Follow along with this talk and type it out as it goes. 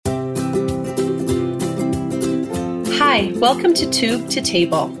Hi, welcome to Tube to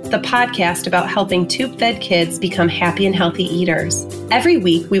Table, the podcast about helping tube-fed kids become happy and healthy eaters. Every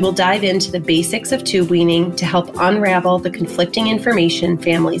week, we will dive into the basics of tube weaning to help unravel the conflicting information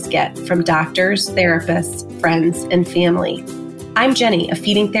families get from doctors, therapists, friends, and family. I'm Jenny, a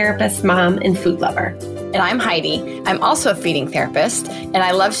feeding therapist, mom, and food lover. And I'm Heidi. I'm also a feeding therapist, and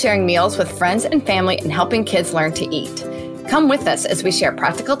I love sharing meals with friends and family and helping kids learn to eat. Come with us as we share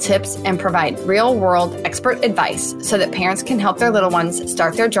practical tips and provide real-world expert advice so that parents can help their little ones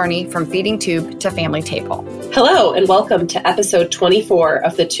start their journey from feeding tube to family table. Hello, and welcome to episode 24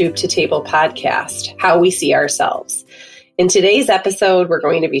 of the Tube to Table podcast, How We See Ourselves. In today's episode, we're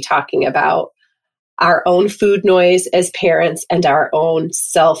going to be talking about our own food noise as parents and our own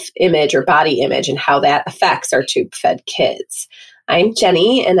self-image or body image and how that affects our tube-fed kids. I'm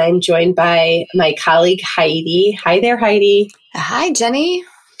Jenny, and I'm joined by my colleague, Heidi. Hi there, Heidi. Hi, Jenny.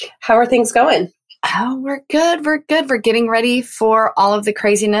 How are things going? Oh, we're good. We're getting ready for all of the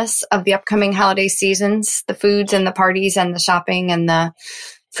craziness of the upcoming holiday seasons, the foods and the parties and the shopping and the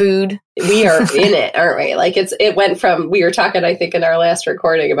food. We are in it, aren't we? Like it went from, we were talking, I think, in our last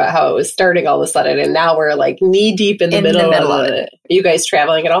recording about how it was starting all of a sudden, and now we're like knee deep in the middle of it. Are you guys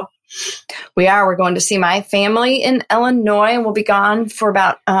traveling at all? We're going to see my family in Illinois, and we'll be gone for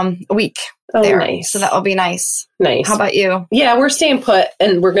about a week there. Nice. So that will be nice. Nice. How about you? Yeah, we're staying put,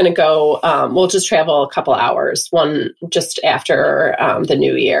 and we're going to go, we'll just travel a couple hours, one just after the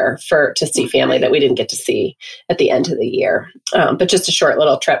new year to see family that we didn't get to see at the end of the year, but just a short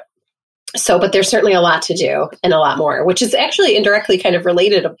little trip. So, but there's certainly a lot to do and a lot more, which is actually indirectly kind of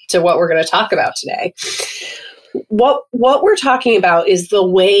related to what we're going to talk about today. What we're talking about is the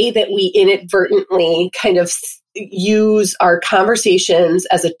way that we inadvertently kind of use our conversations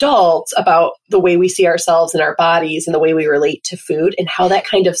as adults about the way we see ourselves and our bodies and the way we relate to food, and how that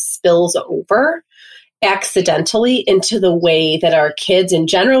kind of spills over accidentally into the way that our kids in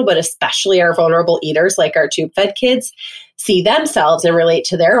general, but especially our vulnerable eaters like our tube-fed kids, see themselves and relate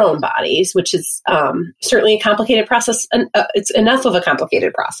to their own bodies, which is certainly a complicated process. And it's enough of a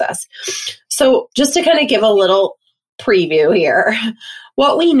complicated process. So just to kind of give a little preview here,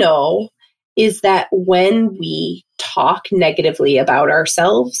 what we know is that when we talk negatively about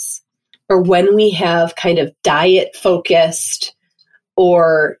ourselves, or when we have kind of diet-focused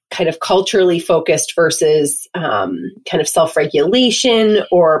or kind of culturally focused versus kind of self-regulation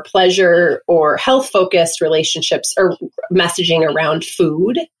or pleasure or health-focused relationships or messaging around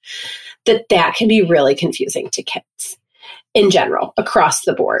food, that can be really confusing to kids in general, across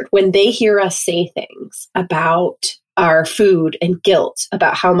the board. When they hear us say things about our food and guilt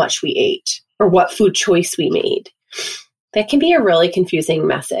about how much we ate or what food choice we made, that can be a really confusing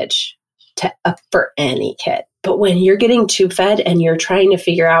message for any kid. But when you're getting tube fed and you're trying to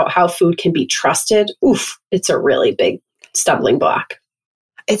figure out how food can be trusted, it's a really big stumbling block.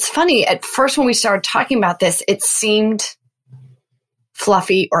 It's funny. At first, when we started talking about this, it seemed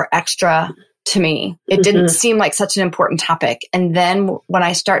fluffy or extra to me. It didn't seem like such an important topic. And then when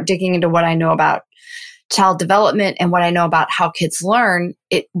I start digging into what I know about child development and what I know about how kids learn,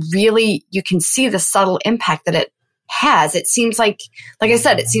 it really, you can see the subtle impact that it has. It seems like I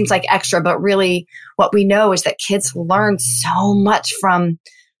said, it seems like extra, but really what we know is that kids learn so much from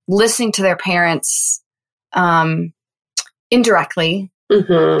listening to their parents indirectly,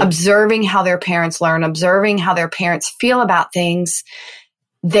 observing how their parents learn, observing how their parents feel about things.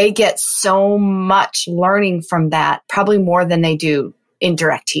 They get so much learning from that, probably more than they do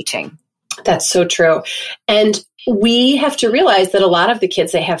indirect teaching. That's so true. And we have to realize that a lot of the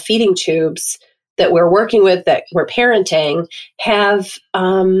kids that have feeding tubes that we're working with, that we're parenting, have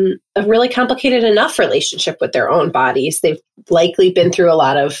a really complicated enough relationship with their own bodies. They've likely been through a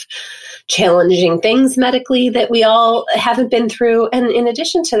lot of challenging things medically that we all haven't been through. And in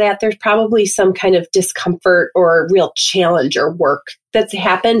addition to that, there's probably some kind of discomfort or real challenge or work that's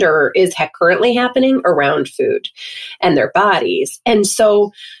happened or is currently happening around food and their bodies. And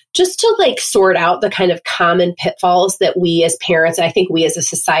so just to sort out the kind of common pitfalls that we as parents, I think we as a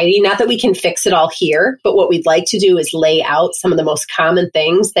society, not that we can fix it all here, but what we'd like to do is lay out some of the most common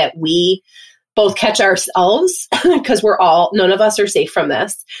things that we both catch ourselves, because none of us are safe from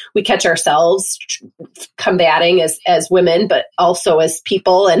this. We catch ourselves combating as women, but also as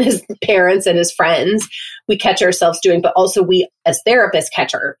people and as parents and as friends. We catch ourselves doing, but also we as therapists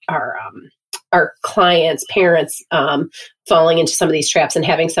catch our clients, parents, falling into some of these traps and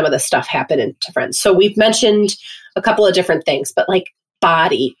having some of this stuff happen to friends. So we've mentioned a couple of different things, but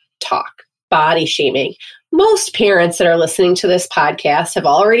body talk, body shaming. Most parents that are listening to this podcast have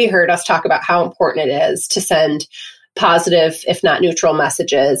already heard us talk about how important it is to send positive, if not neutral,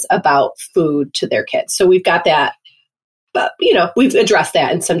 messages about food to their kids. So we've got that we've addressed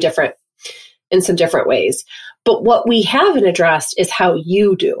that in some different ways. But what we haven't addressed is how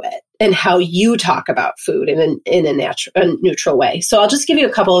you do it and how you talk about food in a neutral way. So I'll just give you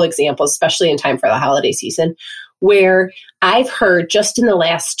a couple of examples, especially in time for the holiday season, where I've heard just in the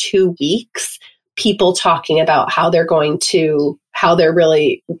last 2 weeks, people talking about how they're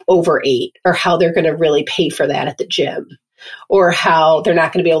really overate, or how they're going to really pay for that at the gym, or how they're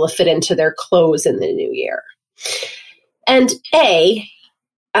not going to be able to fit into their clothes in the new year. And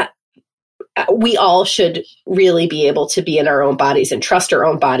we all should really be able to be in our own bodies and trust our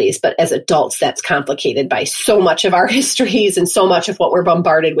own bodies. But as adults, that's complicated by so much of our histories and so much of what we're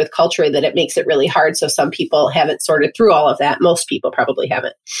bombarded with culturally that it makes it really hard. So some people haven't sorted through all of that. Most people probably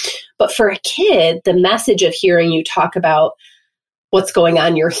haven't. But for a kid, the message of hearing you talk about what's going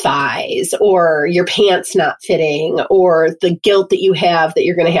on your thighs, or your pants not fitting, or the guilt that you have that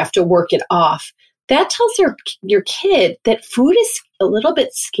you're going to have to work it off, that tells your kid that food is a little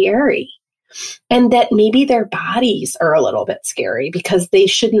bit scary. And that maybe their bodies are a little bit scary, because they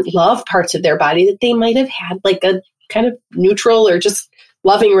shouldn't love parts of their body that they might have had like a kind of neutral or just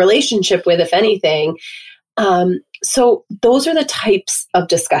loving relationship with, if anything. So those are the types of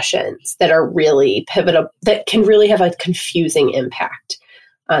discussions that are really pivotal, that can really have a confusing impact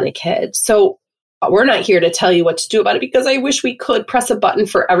on a kid. So we're not here to tell you what to do about it, because I wish we could press a button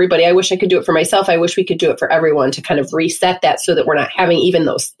for everybody. I wish I could do it for myself. I wish we could do it for everyone, to kind of reset that so that we're not having even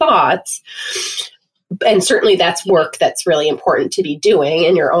those thoughts. And certainly that's work that's really important to be doing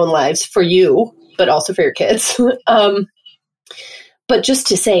in your own lives for you, but also for your kids. But just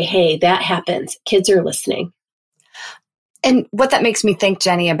to say, hey, that happens. Kids are listening. And what that makes me think,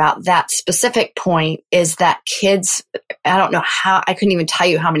 Jenny, about that specific point is that kids, I don't know how, I couldn't even tell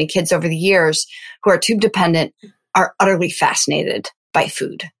you how many kids over the years who are tube dependent are utterly fascinated by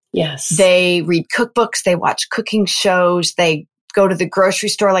food. Yes. They read cookbooks, they watch cooking shows, they go to the grocery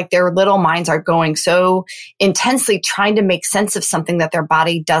store, like their little minds are going so intensely trying to make sense of something that their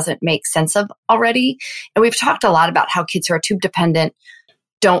body doesn't make sense of already. And we've talked a lot about how kids who are tube dependent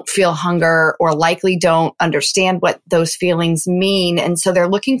don't feel hunger, or likely don't understand what those feelings mean. And so they're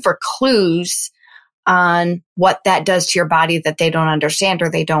looking for clues on what that does to your body that they don't understand or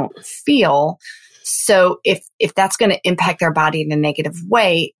they don't feel. So if that's going to impact their body in a negative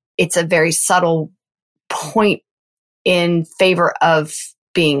way, it's a very subtle point in favor of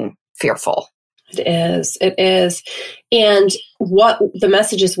being fearful. It is. And what the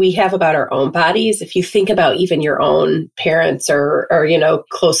messages we have about our own bodies, if you think about even your own parents or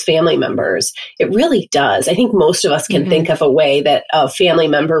close family members, it really does. I think most of us can think of a way that a family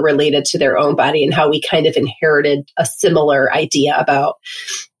member related to their own body and how we kind of inherited a similar idea about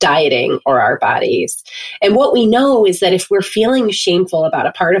dieting or our bodies. And what we know is that if we're feeling shameful about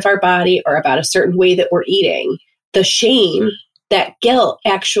a part of our body or about a certain way that we're eating, the shame, that guilt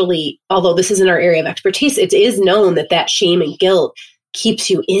actually, although this isn't our area of expertise, it is known that shame and guilt keeps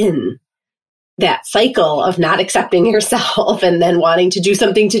you in that cycle of not accepting yourself and then wanting to do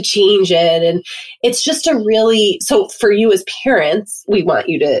something to change it. And it's just so for you as parents, we want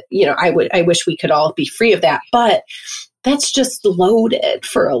you to, I wish we could all be free of that, but that's just loaded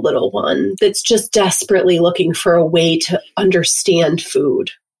for a little one that's just desperately looking for a way to understand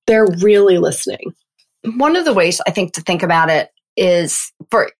food. They're really listening. One of the ways I think to think about it is,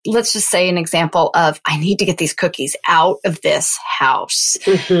 let's just say an example of, I need to get these cookies out of this house,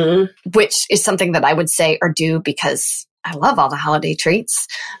 which is something that I would say or do because I love all the holiday treats.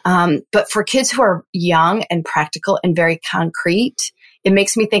 But for kids who are young and practical and very concrete, it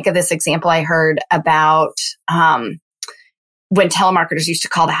makes me think of this example I heard about when telemarketers used to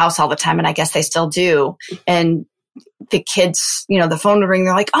call the house all the time, and I guess they still do. And the kids, the phone would ring.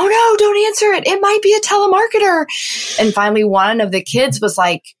 They're like, oh no, don't answer it. It might be a telemarketer. And finally, one of the kids was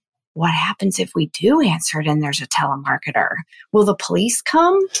like, what happens if we do answer it and there's a telemarketer? Will the police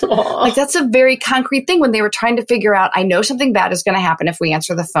come? Aww. Like, that's a very concrete thing when they were trying to figure out, I know something bad is going to happen if we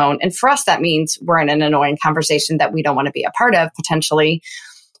answer the phone. And for us, that means we're in an annoying conversation that we don't want to be a part of potentially.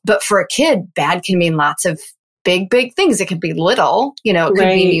 But for a kid, bad can mean lots of big things. It could be little, it could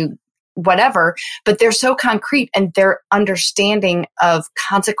mean you whatever, but they're so concrete and their understanding of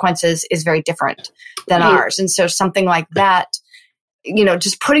consequences is very different than ours. And so something like that,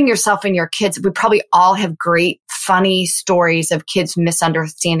 just putting yourself in your kids, we probably all have great, funny stories of kids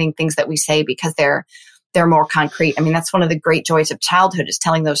misunderstanding things that we say because they're more concrete. I mean, that's one of the great joys of childhood, is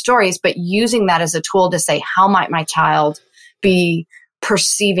telling those stories, but using that as a tool to say, how might my child be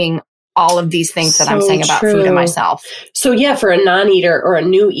perceiving all of these things that I'm saying about food and myself. So yeah, for a non-eater or a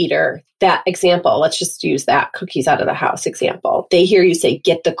new eater, that example, let's just use that cookies out of the house example. They hear you say,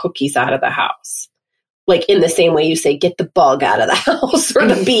 get the cookies out of the house. like in the same way you say, get the bug out of the house or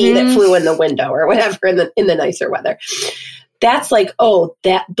the bee that flew in the window or whatever in the nicer weather. That's like, oh,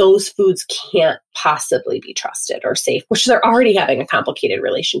 that those foods can't possibly be trusted or safe, which they're already having a complicated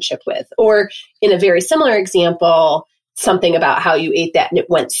relationship with. Or in a very similar example, something about how you ate that and it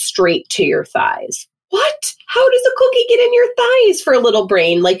went straight to your thighs. What? How does a cookie get in your thighs for a little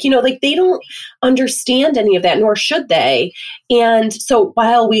brain? Like, like they don't understand any of that, nor should they. And so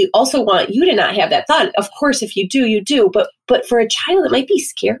while we also want you to not have that thought, of course, if you do, you do. But for a child, it might be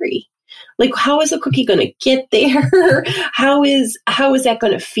scary. Like, how is a cookie going to get there? How is that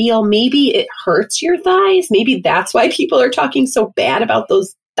going to feel? Maybe it hurts your thighs. Maybe that's why people are talking so bad about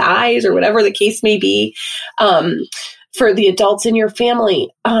those thighs or whatever the case may be. For the adults in your family.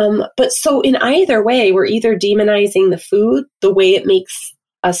 But so in either way, we're either demonizing the food, the way it makes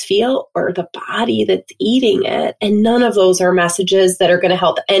us feel, or the body that's eating it. And none of those are messages that are going to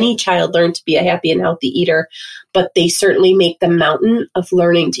help any child learn to be a happy and healthy eater. But they certainly make the mountain of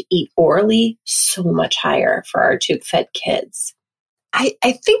learning to eat orally so much higher for our tube-fed kids.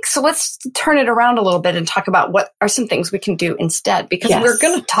 I think so. Let's turn it around a little bit and talk about what are some things we can do instead, because we're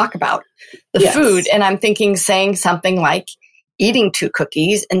going to talk about the food. And I'm thinking saying something like eating 2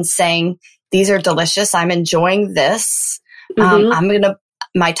 cookies and saying, these are delicious. I'm enjoying this.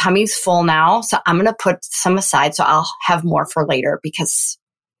 My tummy's full now. So I'm going to put some aside so I'll have more for later because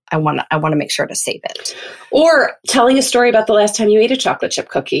I want to make sure to save it. Or telling a story about the last time you ate a chocolate chip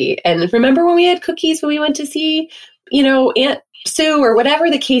cookie. And remember when we had cookies when we went to see, Aunt Sue or whatever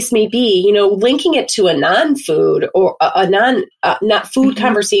the case may be, linking it to a non-food or not food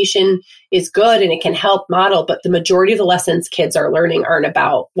conversation is good and it can help model, but the majority of the lessons kids are learning aren't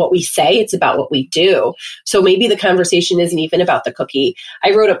about what we say, it's about what we do. So maybe the conversation isn't even about the cookie.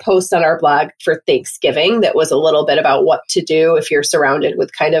 I wrote a post on our blog for Thanksgiving that was a little bit about what to do if you're surrounded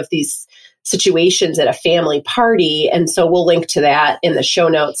with kind of these situations at a family party. And so we'll link to that in the show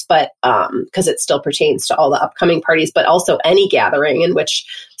notes, but because it still pertains to all the upcoming parties, but also any gathering in which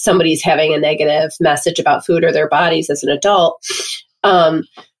somebody's having a negative message about food or their bodies as an adult.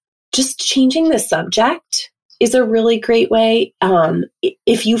 Just changing the subject is a really great way.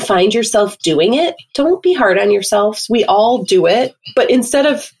 If you find yourself doing it, don't be hard on yourselves. We all do it, but instead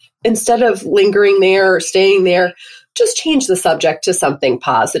of lingering there or staying there, just change the subject to something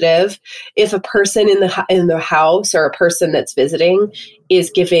positive. If a person in the house or a person that's visiting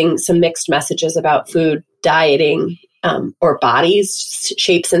is giving some mixed messages about food, dieting, or bodies,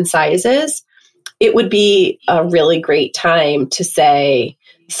 shapes and sizes, it would be a really great time to say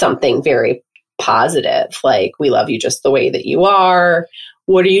something very positive, like, we love you just the way that you are.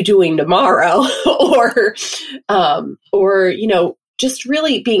 What are you doing tomorrow? or just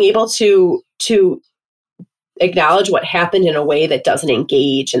really being able to acknowledge what happened in a way that doesn't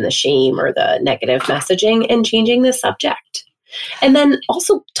engage in the shame or the negative messaging and changing the subject. And then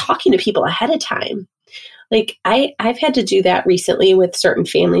also talking to people ahead of time. Like I've had to do that recently with certain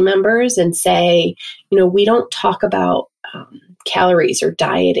family members and say, we don't talk about calories or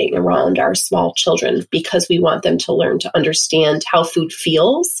dieting around our small children because we want them to learn to understand how food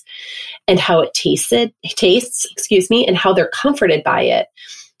feels and how it tastes, and how they're comforted by it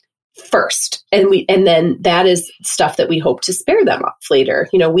first. And then that is stuff that we hope to spare them off later.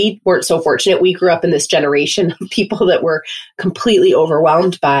 We weren't so fortunate. We grew up in this generation of people that were completely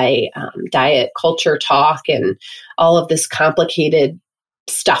overwhelmed by diet culture talk and all of this complicated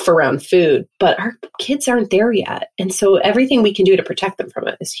stuff around food, but our kids aren't there yet. And so everything we can do to protect them from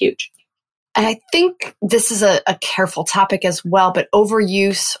it is huge. And I think this is a careful topic as well, but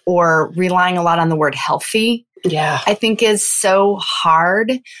overuse or relying a lot on the word healthy, I think is so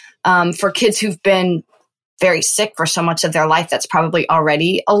hard for kids who've been very sick for so much of their life. That's probably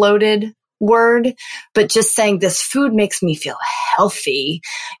already a loaded word, but just saying this food makes me feel healthy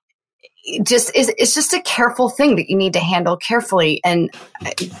it's just a careful thing that you need to handle carefully. And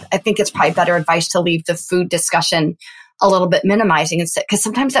I think it's probably better advice to leave the food discussion a little bit minimizing instead, because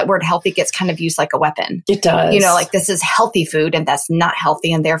sometimes that word healthy gets kind of used like a weapon. It does. Like this is healthy food and that's not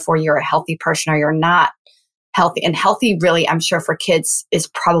healthy. And therefore you're a healthy person or you're not healthy. And healthy really, I'm sure for kids is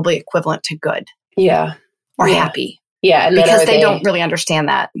probably equivalent to good. Yeah. Or happy. Yeah. And because they don't really understand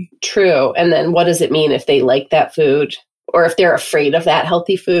that. True. And then what does it mean if they like that food? Or if they're afraid of that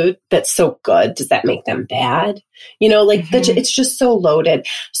healthy food that's so good, does that make them bad? It's just so loaded.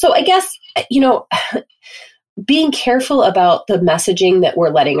 So I guess, being careful about the messaging that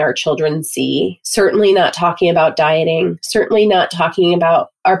we're letting our children see, certainly not talking about dieting, certainly not talking about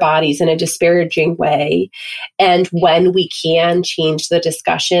our bodies in a disparaging way. And when we can change the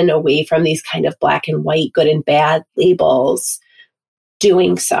discussion away from these kind of black and white, good and bad labels,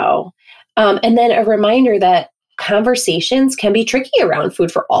 doing so. And then a reminder that conversations can be tricky around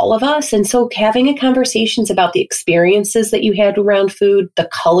food for all of us. And so having a conversations about the experiences that you had around food, the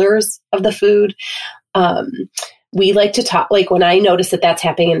colors of the food. We like to talk, like when I notice that that's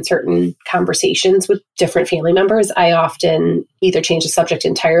happening in certain conversations with different family members, I often either change the subject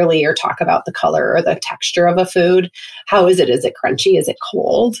entirely or talk about the color or the texture of a food. How is it? Is it crunchy? Is it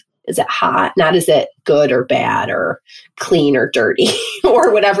cold? Is it hot? Not is it good or bad or clean or dirty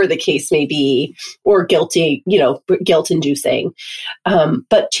or whatever the case may be, or guilty, guilt inducing.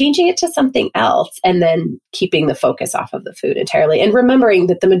 But changing it to something else and then keeping the focus off of the food entirely. And remembering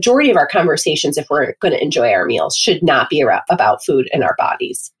that the majority of our conversations, if we're going to enjoy our meals, should not be about food and our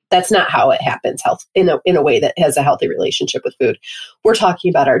bodies. That's not how it happens in a way that has a healthy relationship with food. We're talking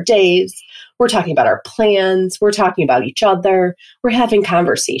about our days. We're talking about our plans. We're talking about each other. We're having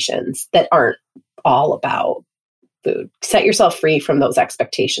conversations that aren't all about food. Set yourself free from those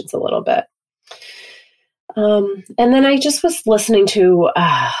expectations a little bit. And then I just was listening to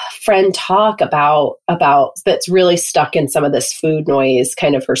a friend talk about that's really stuck in some of this food noise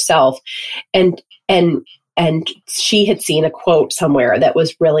kind of herself. And she had seen a quote somewhere that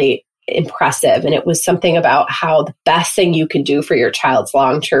was really impressive. And it was something about how the best thing you can do for your child's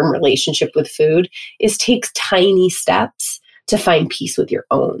long-term relationship with food is take tiny steps to find peace with your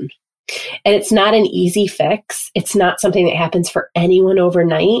own. And it's not an easy fix. It's not something that happens for anyone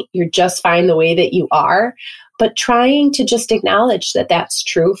overnight. You're just fine the way that you are. But trying to just acknowledge that that's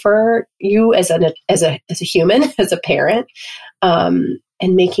true for you as a human, as a parent, and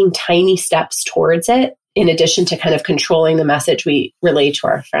making tiny steps towards it, in addition to kind of controlling the message we relay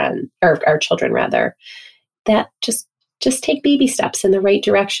to our children, that just take baby steps in the right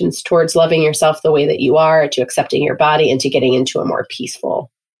directions towards loving yourself the way that you are, to accepting your body, and to getting into a more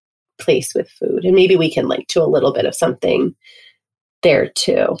peaceful place with food. And maybe we can link to a little bit of something there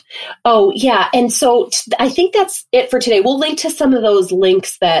too. Oh yeah. And so I think that's it for today. We'll link to some of those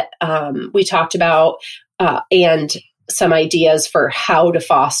links that we talked about, and some ideas for how to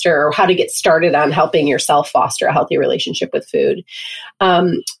foster or how to get started on helping yourself foster a healthy relationship with food.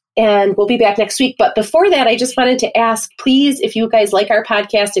 And we'll be back next week. But before that, I just wanted to ask, please, if you guys like our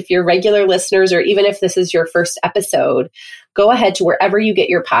podcast, if you're regular listeners, or even if this is your first episode, go ahead to wherever you get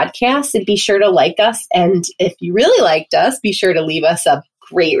your podcasts and be sure to like us. And if you really liked us, be sure to leave us a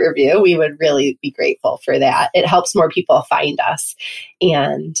great review. We would really be grateful for that. It helps more people find us.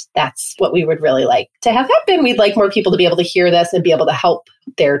 And that's what we would really like to have happen. We'd like more people to be able to hear this and be able to help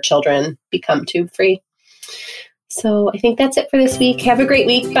their children become tube-free. So I think that's it for this week. Have a great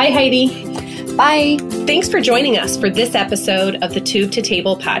week. Bye, Heidi. Bye. Thanks for joining us for this episode of the Tube to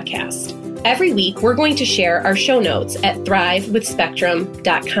Table podcast. Every week, we're going to share our show notes at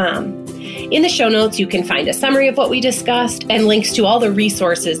thrivewithspectrum.com. In the show notes, you can find a summary of what we discussed and links to all the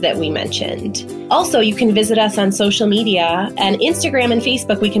resources that we mentioned. Also, you can visit us on social media. On Instagram and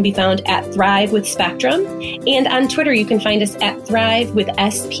Facebook, we can be found at Thrive with Spectrum. And on Twitter, you can find us at Thrive with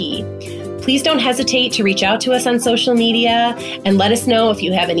SP. Please don't hesitate to reach out to us on social media and let us know if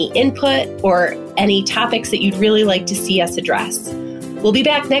you have any input or any topics that you'd really like to see us address. We'll be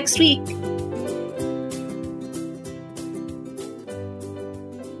back next week.